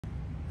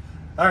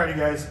Alrighty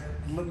guys,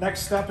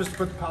 next step is to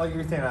put the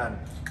polyurethane on.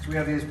 So we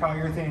have these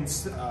polyurethane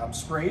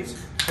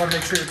sprays. Want to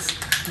make sure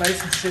it's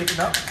nice and shaken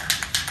up.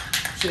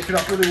 Shake it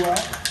up really well.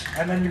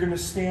 And then you're going to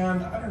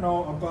stand, I don't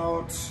know,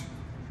 about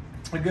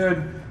a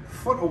good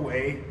foot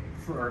away,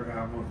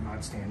 well,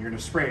 not stand, you're going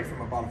to spray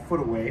from about a foot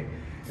away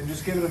and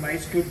just give it a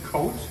nice good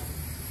coat.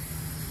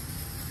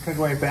 Kind of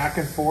going back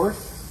and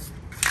forth.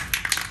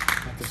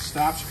 If it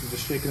stops, you can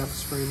just shake it up and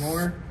spray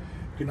more.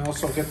 You can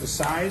also get the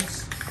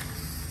sides.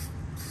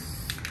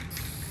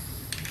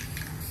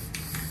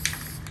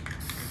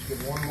 Just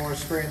give one more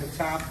spray in the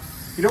top.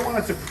 You don't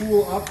want it to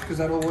pool up because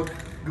that'll look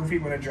goofy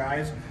when it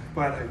dries,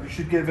 but you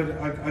should give it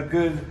a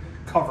good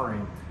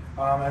covering.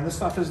 And this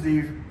stuff is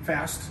the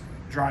fast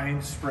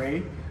drying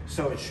spray,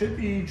 so it should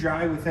be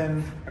dry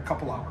within a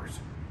couple hours.